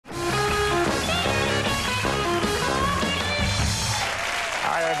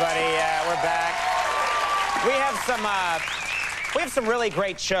We have some really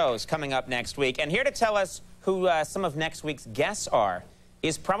great shows coming up next week, and here to tell us who some of next week's guests are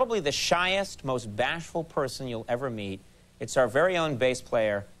is probably the shyest, most bashful person you'll ever meet. It's our very own bass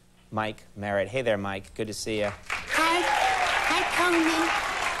player, Mike Merritt. Hey there, Mike. Good to see you. Hi,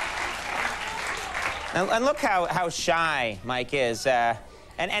 Conan. And look how shy Mike is. And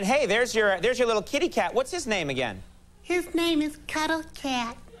hey, there's your little kitty cat. What's his name again? His name is Cuddle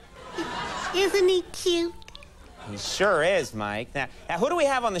Cat. Isn't he cute? He sure is, Mike. Now, who do we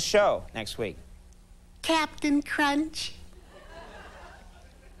have on the show next week? Captain Crunch.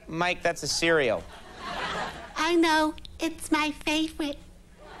 Mike, that's a cereal. I know. It's my favorite.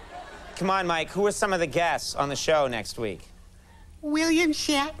 Come on, Mike. Who are some of the guests on the show next week? William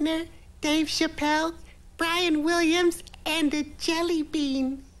Shatner, Dave Chappelle, Brian Williams, and a jelly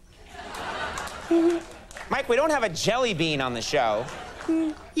bean. Mike, we don't have a jelly bean on the show.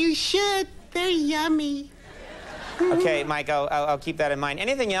 You should. They're yummy. Okay, Mike, I'll keep that in mind.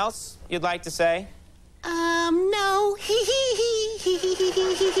 Anything else you'd like to say? No.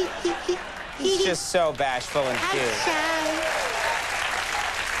 He's just so bashful and cute. I'm shy.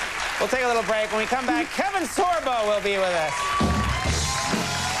 We'll take a little break. When we come back, Kevin Sorbo will be with us.